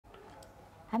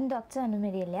I'm Dr.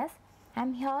 Anumari Elias.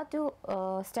 I'm here to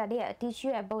teach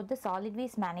you about the solid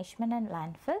waste management and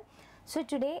landfill. So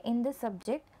today in this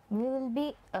subject, we will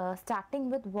be starting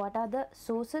with what are the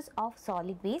sources of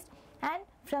solid waste, and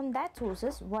from that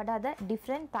sources, what are the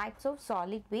different types of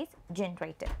solid waste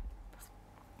generated.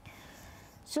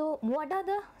 So what are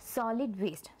the solid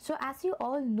waste? So as you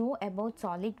all know about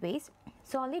solid waste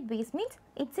means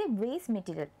it's a waste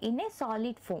material in a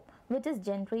solid form which is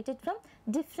generated from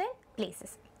different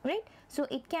places, right? So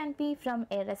it can be from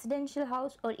a residential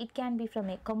house, or it can be from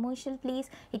a commercial place,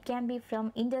 it can be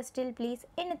from industrial place,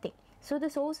 anything. So the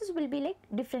sources will be like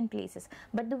different places,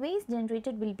 but the waste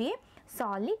generated will be a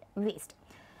solid waste.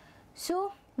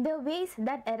 So the waste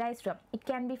that arise from, it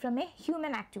can be from a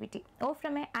human activity or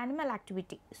from an animal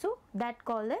activity, so that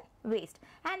called a waste.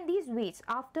 And these waste,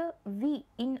 after we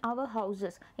in our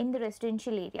houses, in the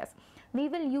residential areas, we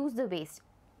will use the waste,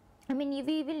 we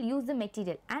will use the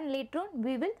material, and later on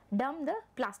we will dump the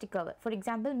plastic cover. For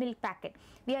example, milk packet,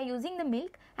 we are using the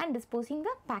milk and disposing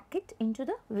the packet into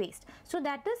the waste. So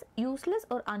that is useless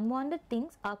or unwanted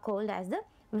things are called as the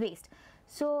waste.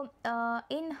 So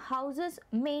in houses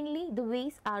mainly the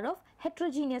waste are of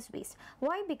heterogeneous waste.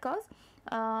 Why? Because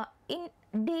in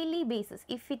daily basis,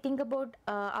 if we think about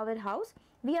our house,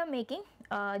 we are making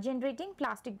generating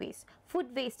plastic waste,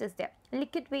 food waste is there,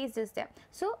 liquid waste is there,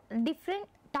 so different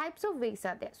types of waste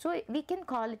are there. So we can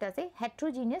call it as a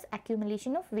heterogeneous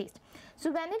accumulation of waste.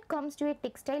 So when it comes to a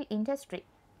textile industry,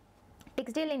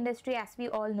 as we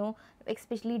all know,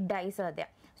 especially dyes are there,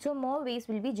 so more waste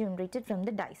will be generated from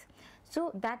the dyes.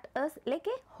 So that is like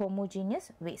a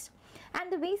homogeneous waste,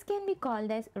 and the waste can be called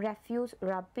as refuse,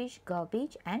 rubbish,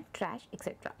 garbage and trash,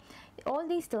 etc. All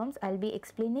these terms I'll be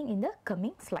explaining in the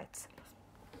coming slides.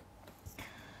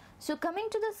 So coming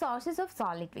to the sources of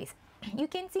solid waste, you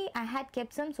can see I had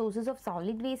kept some sources of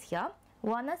solid waste here.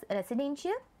 One is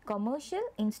residential, commercial,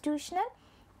 institutional,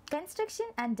 construction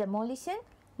and demolition,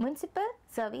 municipal,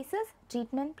 services,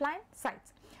 treatment plant,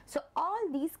 sites. So all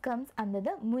these comes under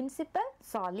the municipal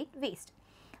solid waste.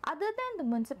 Other than the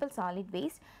municipal solid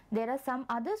waste, there are some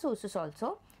other sources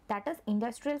also, that is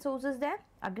industrial sources there,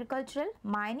 agricultural,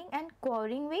 mining and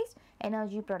quarrying waste,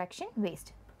 energy production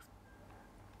waste.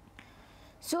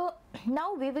 So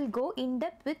now we will go in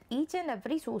depth with each and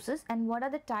every sources and what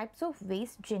are the types of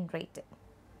waste generated.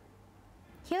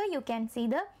 Here you can see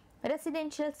the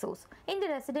residential source. In the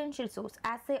residential source,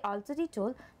 as I already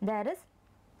told, there is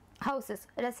houses,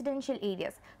 residential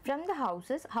areas. From the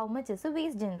houses, how much is the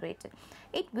waste generated?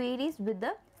 It varies with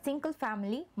the single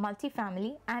family,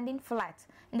 multi-family and in flats.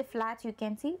 In the flats you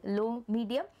can see low,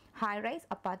 medium, high-rise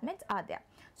apartments are there.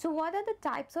 So what are the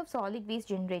types of solid waste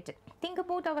generated? Think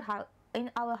about our house. In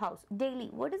our house daily,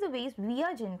 what is the waste we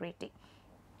are generating?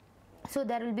 So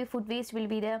there will be food waste will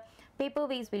be there, paper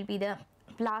waste will be there,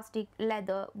 plastic,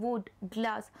 leather, wood,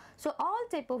 glass. So all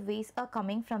type of waste are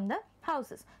coming from the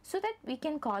houses, so that we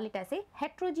can call it as a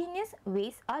heterogeneous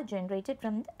waste are generated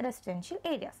from the residential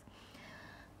areas.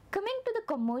 Coming to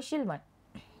the commercial one,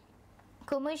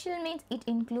 commercial means it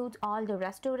includes all the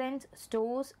restaurants,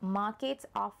 stores, markets,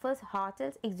 office,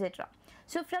 hotels, etc.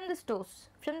 So from the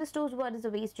stores what is the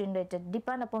waste generated?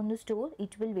 Depend upon the store,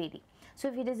 it will vary. So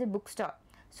if it is a bookstore,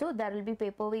 so there will be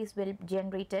paper waste will be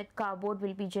generated, cardboard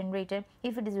will be generated.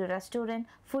 If it is a restaurant,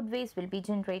 food waste will be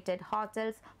generated,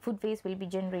 hotels, food waste will be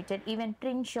generated, even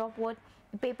print shop, what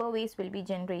paper waste will be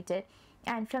generated,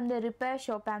 and from the repair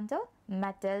shop and the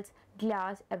metals,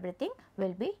 glass, everything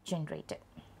will be generated.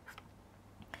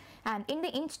 And in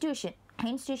the institution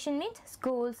means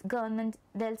schools, government,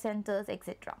 health centers,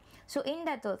 etc. So in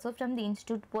that also, from the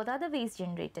institute, what are the waste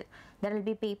generated? There will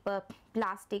be paper,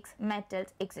 plastics, metals,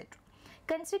 etc.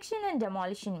 Construction and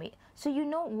demolition waste. So you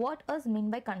know what is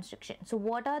meant by construction. So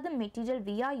what are the material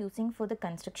we are using for the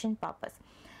construction purpose?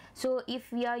 So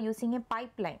if we are using a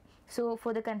pipeline, so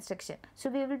for the construction, so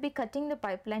we will be cutting the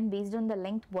pipeline based on the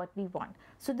length what we want.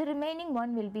 So the remaining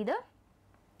one will be the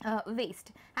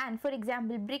waste. And for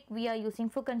example, brick we are using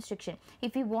for construction.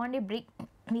 If we want a brick,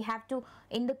 we have to,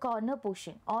 in the corner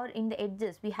portion or in the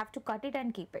edges, we have to cut it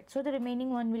and keep it. So the remaining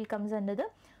one will comes under the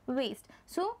waste.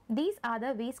 So these are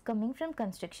the waste coming from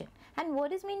construction. And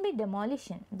what is meant by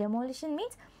demolition? Demolition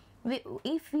means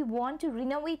if we want to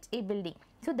renovate a building,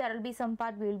 so there will be some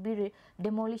part we will be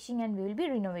demolishing and we will be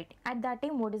renovating. At that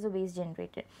time, what is the waste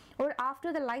generated? Or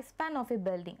after the lifespan of a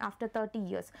building, after 30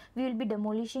 years, we will be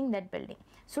demolishing that building.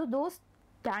 So those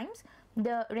times,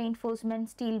 the reinforcement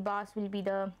steel bars will be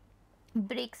the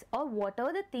bricks or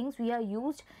whatever the things we are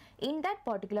used in that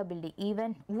particular building,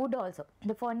 even wood also,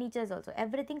 the furnitures also,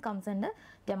 everything comes under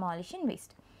demolition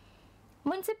waste.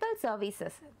 Municipal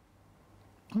services.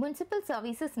 Municipal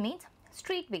services means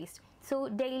street waste. So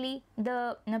daily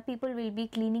the people will be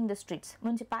cleaning the streets.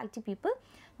 Municipality people,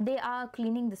 they are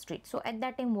cleaning the streets. So at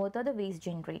that time, what are the waste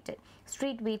generated?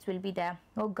 Street waste will be there,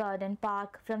 or garden,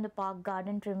 park, from the park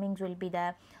garden trimmings will be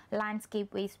there,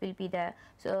 landscape waste will be there,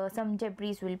 so some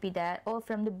debris will be there, or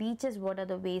from the beaches, what are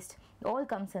the waste? All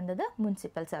comes under the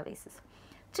municipal services.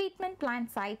 Treatment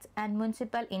plant sites and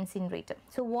municipal incinerator.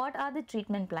 So what are the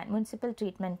treatment plant? Municipal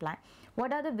treatment plant.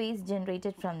 What are the waste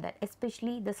generated from that?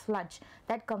 Especially the sludge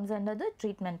that comes under the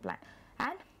treatment plant.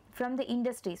 And from the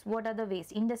industries, what are the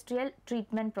waste? Industrial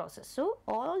treatment process. So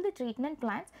all the treatment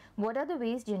plants, what are the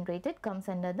waste generated comes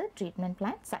under the treatment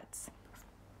plant sites.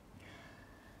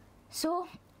 So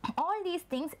all these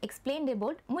things explained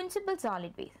about municipal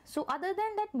solid waste. So other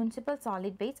than that municipal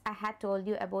solid waste, I had told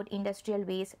you about industrial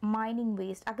waste, mining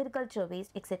waste, agriculture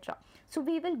waste, etc. So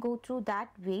we will go through that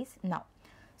waste now.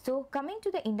 So coming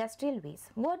to the industrial waste,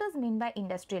 what does mean by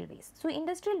industrial waste? So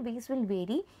industrial waste will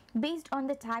vary based on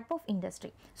the type of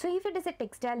industry. So if it is a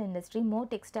textile industry, more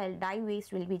textile dye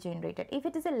waste will be generated. If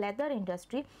it is a leather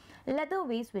industry, leather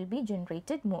waste will be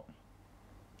generated more.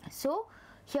 So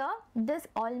here this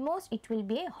almost it will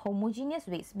be a homogeneous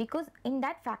waste, because in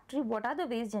that factory what are the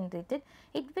waste generated,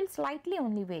 it will slightly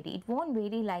only vary. It won't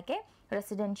vary like a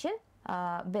residential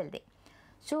building.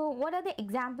 So what are the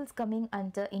examples coming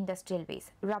under industrial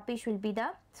waste? Rubbish will be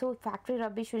there, so factory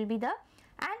rubbish will be there,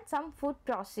 and some food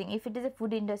processing. If it is a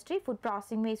food industry, food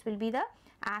processing waste will be there.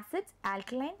 Acids,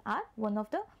 alkaline are one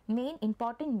of the main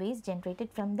important waste generated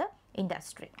from the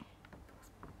industry.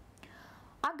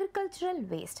 Agricultural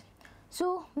waste.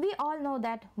 So we all know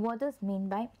that what is mean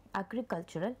by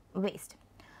agricultural waste.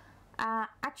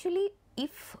 Actually,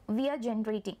 if we are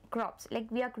generating crops, like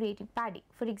we are creating paddy,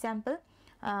 for example,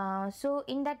 so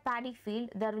in that paddy field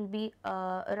there will be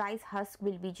rice husk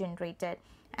will be generated,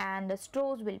 and the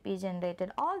straws will be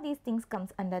generated. All these things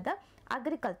comes under the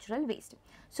agricultural waste.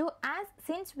 So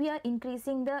since we are increase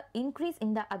in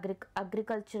the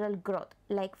agricultural growth,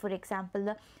 like for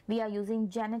example we are using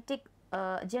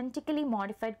genetically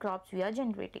modified crops we are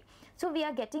generating, so we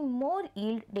are getting more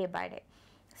yield day by day.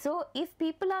 So if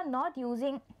people are not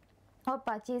using or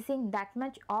purchasing that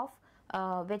much of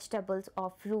vegetables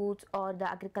or fruits or the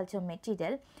agriculture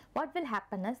material, what will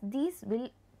happen is these will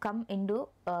come into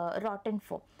rotten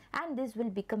form, and this will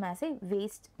become as a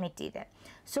waste material.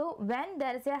 So when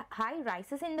there is a high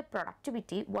rises in the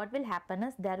productivity, what will happen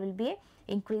is there will be a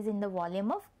increase in the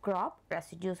volume of crop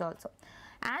residues also,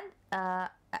 and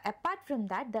apart from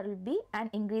that there will be an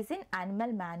increase in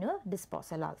animal manure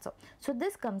disposal also. So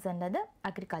this comes under the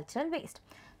agricultural waste.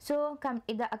 So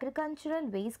the agricultural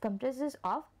waste comprises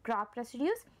of crop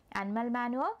residues, animal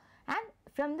manure, and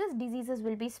from this diseases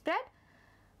will be spread,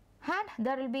 and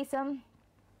there will be some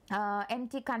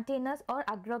empty containers or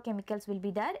agrochemicals will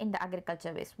be there in the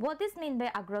agriculture waste. What is mean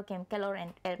by agrochemical or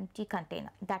empty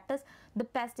container? That is the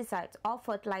pesticides or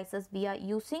fertilizers we are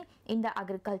using in the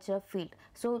agriculture field.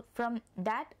 So from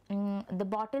that the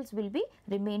bottles will be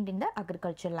remained in the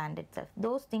agriculture land itself.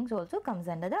 Those things also comes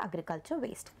under the agriculture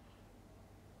waste.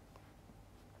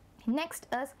 Next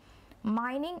is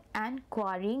mining and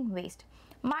quarrying waste.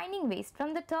 Mining waste,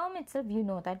 from the term itself you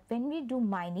know that when we do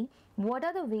mining, what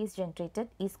are the waste generated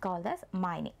is called as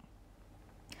mining.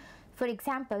 For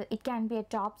example, it can be a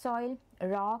topsoil,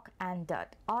 rock and dirt.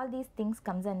 All these things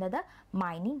comes under the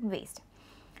mining waste.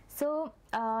 So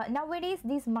nowadays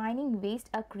these mining waste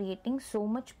are creating so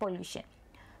much pollution.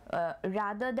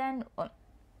 Rather than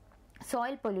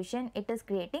soil pollution, it is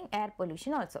creating air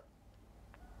pollution also.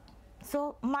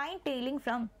 So mine tailing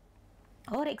from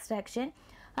or extraction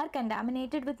are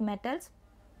contaminated with metals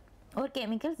or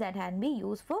chemicals that can be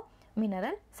used for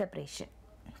mineral separation.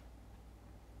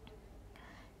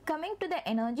 Coming to the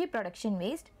energy production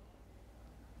waste,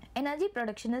 energy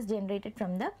production is generated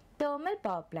from the thermal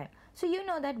power plant. So you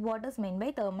know that what is meant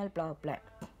by thermal power plant.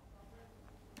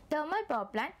 Thermal power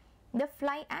plant, the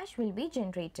fly ash will be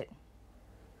generated.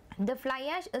 The fly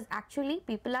ash is actually,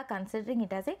 people are considering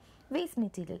it as a waste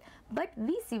material, but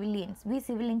we civilians, we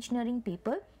civil engineering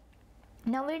people,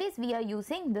 nowadays we are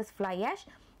using this fly ash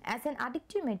as an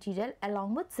additive material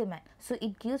along with cement, so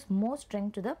it gives more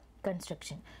strength to the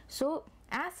construction. So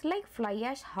as like fly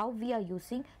ash how we are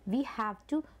using, we have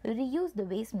to reuse the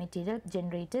waste material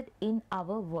generated in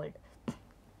our world,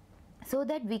 so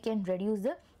that we can reduce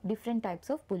the different types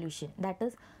of pollution, that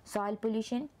is soil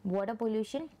pollution, water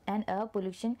pollution and air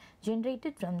pollution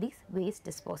generated from this waste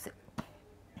disposal.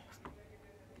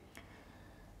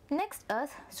 Next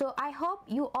is, so I hope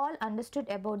you all understood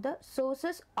about the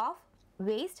sources of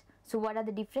waste. So what are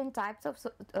the different types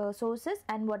of sources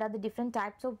and what are the different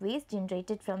types of waste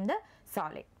generated from the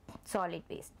solid. solid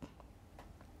waste.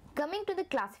 Coming to the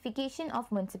classification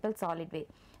of municipal solid waste,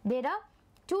 there are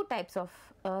two types of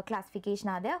classification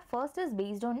are there. First is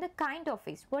based on the kind of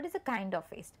waste. What is a kind of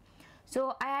waste?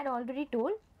 So I had already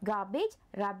told garbage,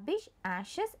 rubbish,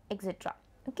 ashes, etc.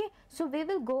 Okay, so we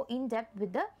will go in depth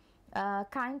with the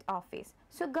kind of waste.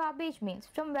 So garbage means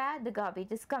from where the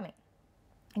garbage is coming.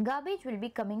 Garbage will be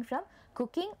coming from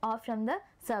cooking or from the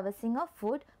servicing of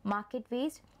food, market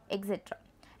waste, etc.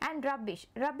 And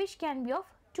rubbish can be of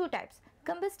two types,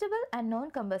 combustible and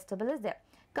non-combustible is there.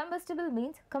 Combustible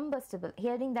means combustible.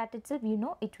 Hearing that itself, you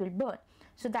know it will burn.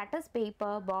 So that is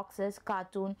paper, boxes,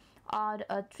 cartoon or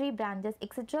tree branches,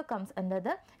 etc. comes under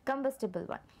the combustible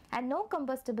one. And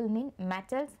non-combustible means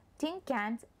metals, tin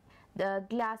cans, the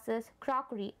glasses,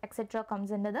 crockery, etc.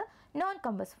 comes under the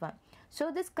non-combustible one.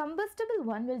 So this combustible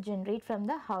one will generate from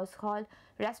the household,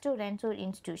 restaurants or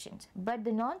institutions. But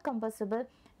the non-combustible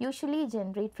usually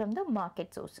generate from the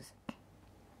market sources.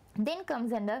 Then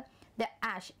comes under the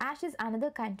ash. Ash is another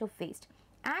kind of waste.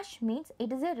 Ash means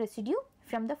it is a residue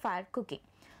from the fire cooking.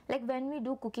 Like when we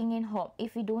do cooking in home,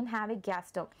 if we don't have a gas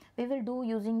stove, we will do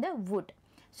using the wood.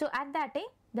 So at that time,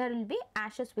 there will be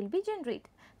ashes will be generated.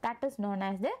 That is known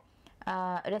as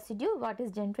the residue. What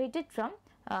is generated from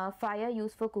fire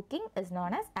used for cooking is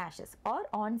known as ashes, or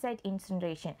on-site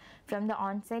incineration. From the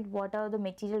on-site, whatever the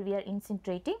material we are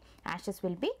incinerating, ashes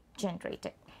will be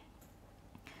generated.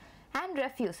 And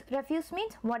refuse. Refuse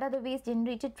means what are the waste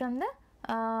generated from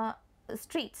the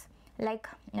streets, like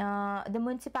the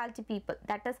municipality people,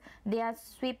 that is they are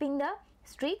sweeping the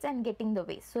streets and getting the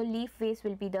waste. So leaf waste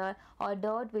will be there, or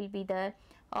dirt will be there,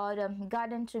 or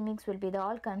garden trimmings will be there,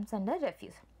 all comes under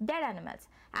refuse. Dead animals.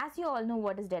 As you all know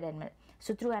what is dead animal.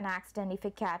 So through an accident, if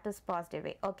a cat is passed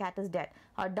away or cat is dead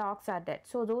or dogs are dead,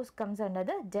 so those comes under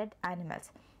the dead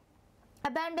animals.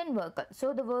 Abandoned vehicle.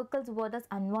 So the vehicles what is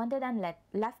unwanted and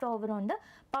left over on the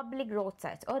public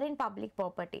roadsides or in public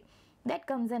property, that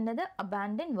comes under the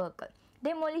abandoned vehicle.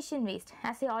 Demolition waste.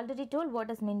 As I already told what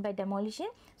is meant by demolition.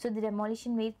 So the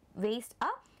demolition waste are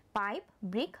pipe,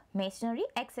 brick, masonry,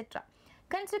 etc.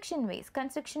 Construction waste.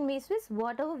 Construction waste is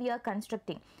whatever we are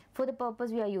constructing. For the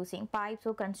purpose we are using pipes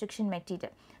or construction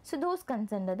material. So those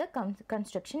comes under the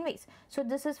construction waste. So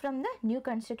this is from the new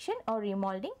construction or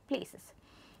remodeling places.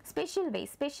 Special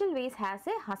waste. Special waste has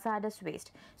a hazardous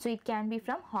waste. So it can be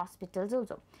from hospitals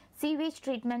also. Sewage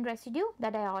treatment residue,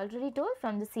 that I already told,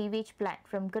 from the sewage plant,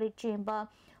 from grit chamber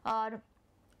or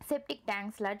septic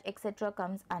tank sludge, etc.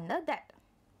 comes under that.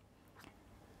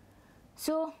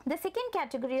 So the second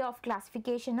category of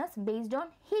classification is based on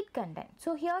heat content.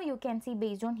 So here you can see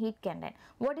based on heat content.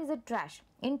 What is a trash?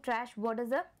 In trash, what is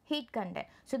the heat content?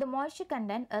 So the moisture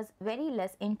content is very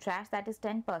less in trash, that is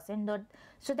 10%,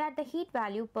 so that the heat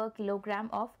value per kilogram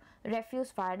of refuse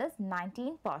fired is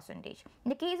 19%. In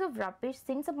the case of rubbish,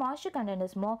 since the moisture content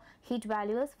is more, heat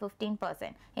value is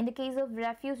 15%. In the case of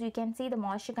refuse, you can see the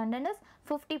moisture content is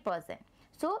 50%.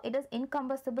 So it is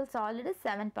incombustible solid is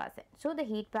 7%. So the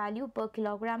heat value per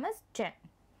kilogram is 10.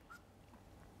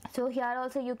 So here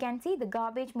also you can see the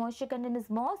garbage moisture content is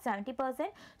more, 70%.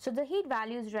 So the heat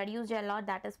value is reduced a lot,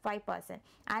 that is 5%.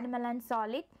 Animal and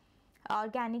solid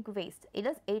organic waste, it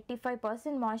is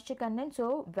 85% moisture content,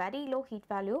 so very low heat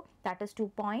value, that is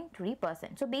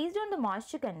 2.3%. So based on the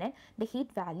moisture content, the heat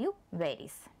value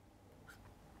varies.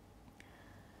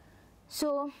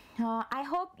 So I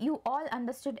hope you all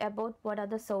understood about what are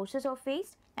the sources of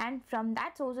waste, and from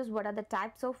that sources what are the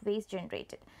types of waste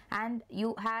generated, and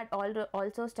you had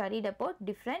also studied about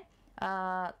different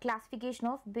classification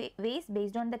of waste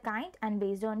based on the kind and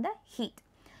based on the heat.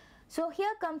 So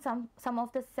here comes some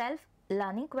of the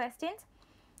self-learning questions.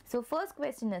 So first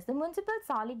question is, the municipal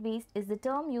solid waste is the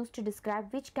term used to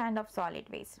describe which kind of solid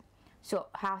waste? So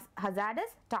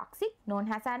hazardous, toxic,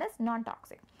 non-hazardous,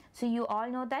 non-toxic. So you all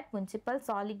know that municipal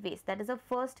solid waste, that is the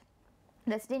first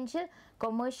residential,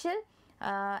 commercial,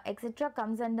 etc.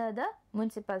 comes under the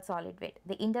municipal solid waste.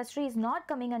 The industry is not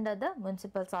coming under the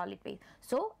municipal solid waste.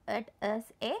 So it is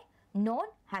a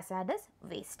non-hazardous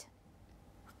waste.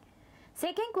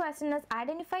 Second question is,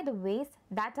 identify the waste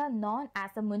that are known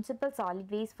as a municipal solid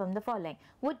waste from the following.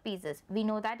 Wood pieces, we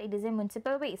know that it is a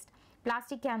municipal waste.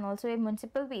 Plastic can also a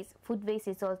municipal waste. Food waste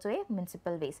is also a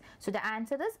municipal waste. So the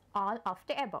answer is all of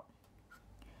the above.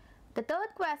 The third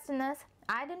question is,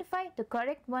 identify the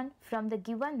correct one from the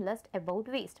given list about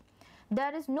waste.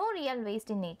 There is no real waste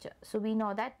in nature. So we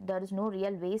know that there is no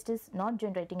real waste is not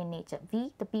generating in nature.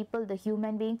 We, the people, the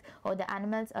human beings or the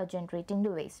animals are generating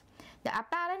the waste. The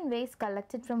apparent waste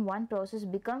collected from one process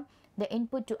become the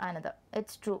input to another.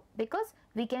 It's true because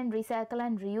we can recycle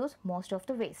and reuse most of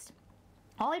the waste.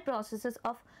 All processes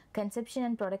of consumption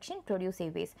and production produce a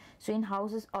waste. So in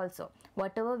houses also,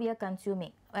 whatever we are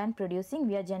consuming and producing,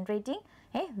 we are generating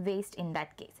a waste in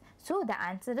that case. So the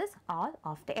answer is all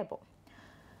of the above.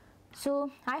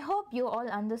 So I hope you all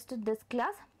understood this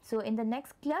class. So in the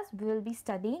next class, we will be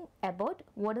studying about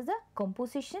what is the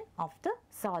composition of the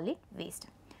solid waste.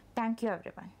 Thank you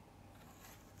everyone.